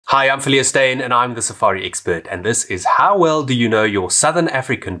Hi, I'm Phileas Steyn and I'm the Safari Expert, and this is How Well Do You Know Your Southern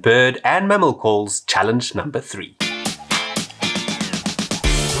African Bird and Mammal Calls Challenge number 3.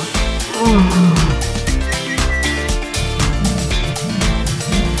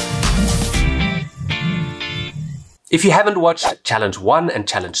 If you haven't watched Challenge 1 and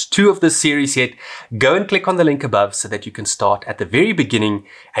Challenge 2 of this series yet, go and click on the link above so that you can start at the very beginning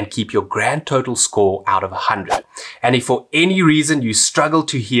and keep your grand total score out of 100. And if for any reason you struggle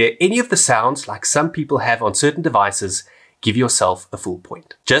to hear any of the sounds like some people have on certain devices, give yourself a full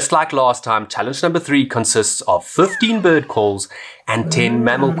point. Just like last time, challenge number 3 consists of 15 bird calls and 10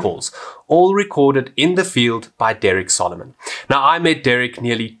 mammal calls, all recorded in the field by Derek Solomon. Now, I met Derek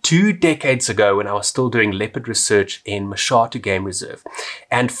nearly 2 decades ago when I was still doing leopard research in Mashatu Game Reserve.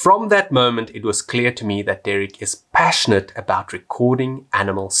 And from that moment, it was clear to me that Derek is passionate about recording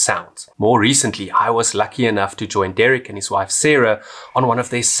animal sounds. More recently, I was lucky enough to join Derek and his wife Sarah on one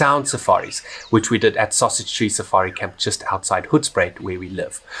of their sound safaris, which we did at Sausage Tree Safari Camp just outside Hoedspruit, where we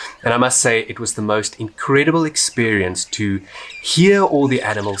live. And I must say, it was the most incredible experience to hear all the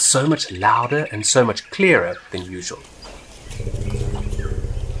animals so much louder and so much clearer than usual.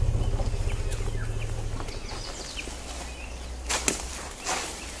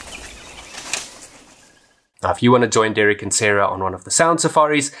 Now, if you want to join Derek and Sarah on one of the sound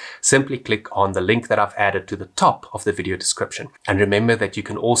safaris, simply click on the link that I've added to the top of the video description. And remember that you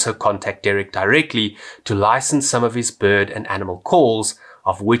can also contact Derek directly to license some of his bird and animal calls,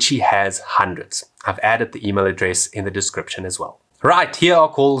 of which he has hundreds. I've added the email address in the description as well. Right, here are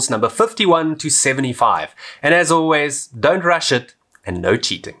calls number 51 to 75. And as always, don't rush it and no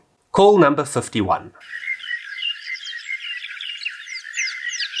cheating. Call number 51.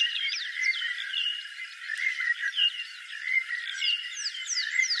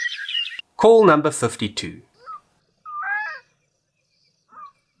 Call number 52.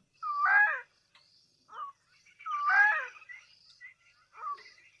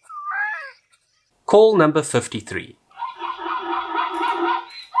 Call number 53.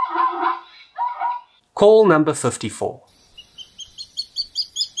 Call number 54.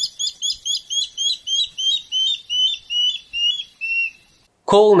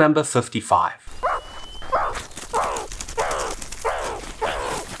 Call number 55.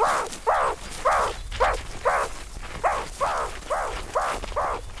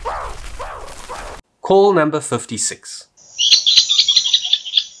 Call number 56.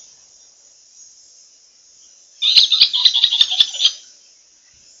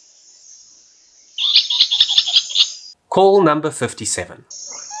 Call number 57.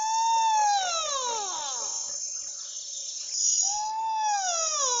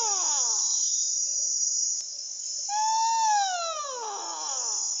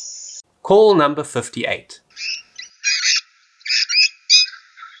 Call number 58.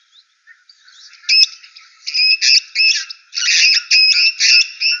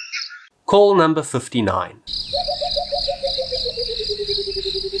 Call number 59.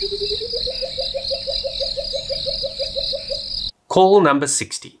 Call number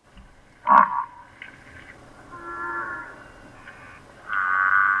 60.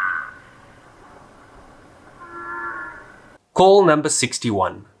 Call number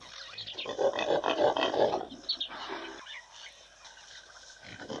 61.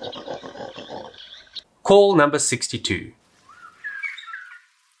 Call number 62.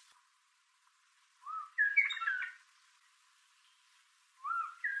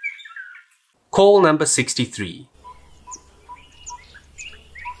 Call number 63.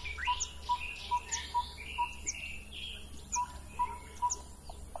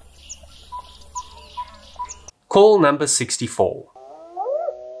 Call number 64.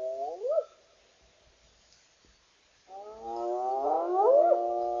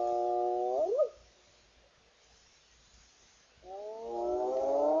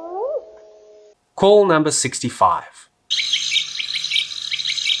 Call number 65.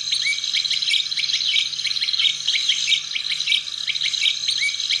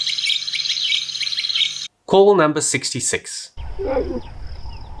 Call number 66.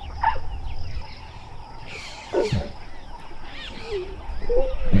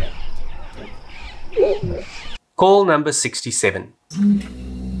 Call number 67.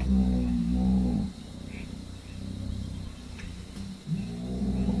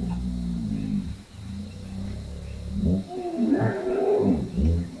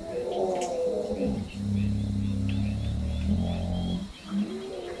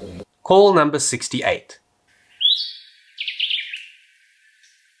 Call number 68.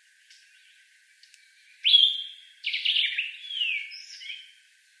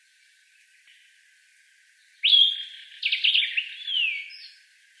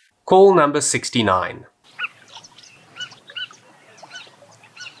 Call number 69.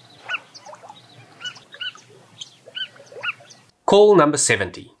 Call number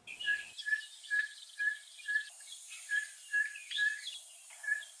 70.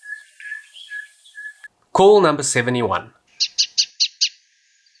 Call number 71.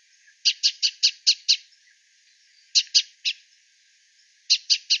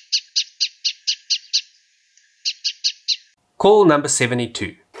 Call number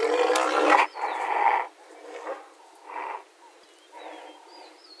 72.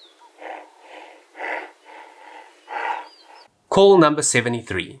 Call number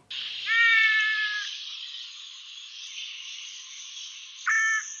 73.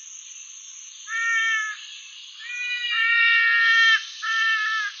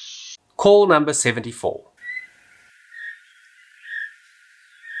 Call number 74.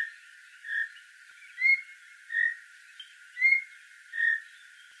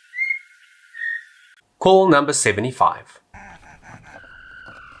 Call number 75.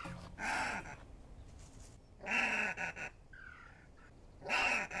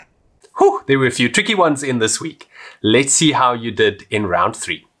 Whew, there were a few tricky ones in this week. Let's see how you did in round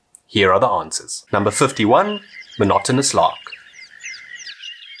 3. Here are the answers. Number 51, monotonous lark.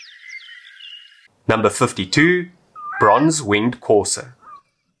 Number 52, bronze-winged courser.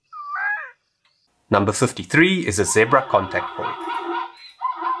 Number 53 is a zebra contact point.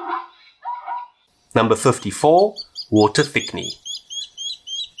 Number 54, water thickney.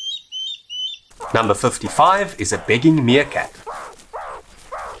 Number 55 is a begging meerkat.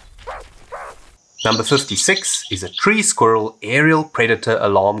 Number 56 is a tree squirrel aerial predator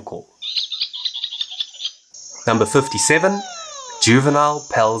alarm call. Number 57, juvenile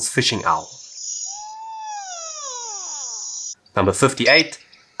Pell's fishing owl. Number 58,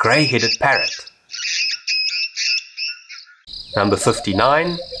 grey-headed parrot. Number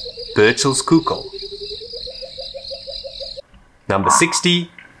 59, Burchell's kukkel. Number 60,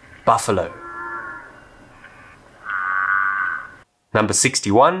 buffalo. Number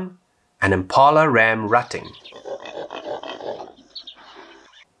 61, an impala ram rutting.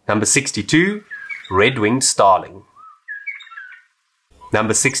 Number 62, red-winged starling.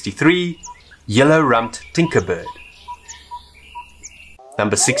 Number 63, yellow-rumped tinkerbird.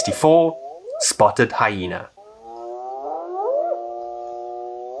 Number 64, spotted hyena.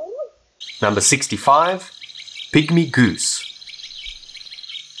 Number 65, pygmy goose.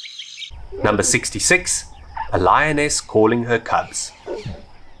 Number 66, a lioness calling her cubs.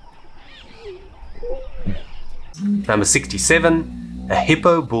 Number 67, a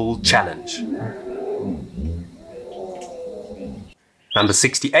hippo bull challenge. Number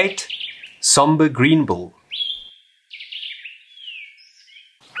 68, somber green bull.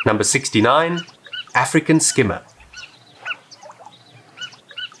 Number 69, African skimmer.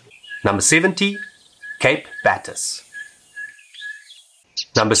 Number 70, Cape Batis.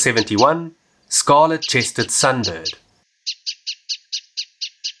 Number 71, scarlet-chested sunbird.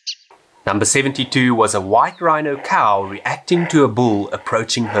 Number 72 was a white rhino cow reacting to a bull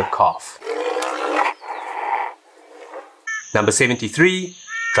approaching her calf. Number 73,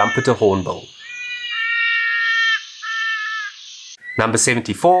 trumpeter hornbill. Number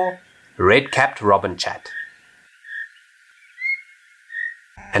 74, red-capped robin-chat.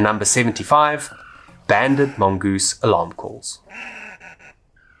 And number 75, banded mongoose alarm calls.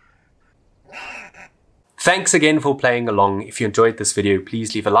 Thanks again for playing along. If you enjoyed this video,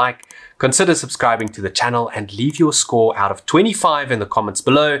 please leave a like, consider subscribing to the channel, and leave your score out of 25 in the comments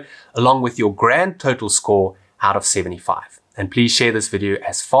below, along with your grand total score out of 75. And please share this video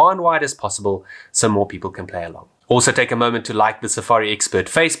as far and wide as possible so more people can play along. Also take a moment to like the Safari Expert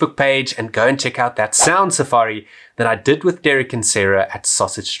Facebook page and go and check out that sound safari that I did with Derek and Sarah at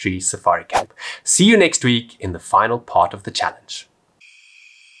Sausage Tree Safari Camp. See you next week in the final part of the challenge.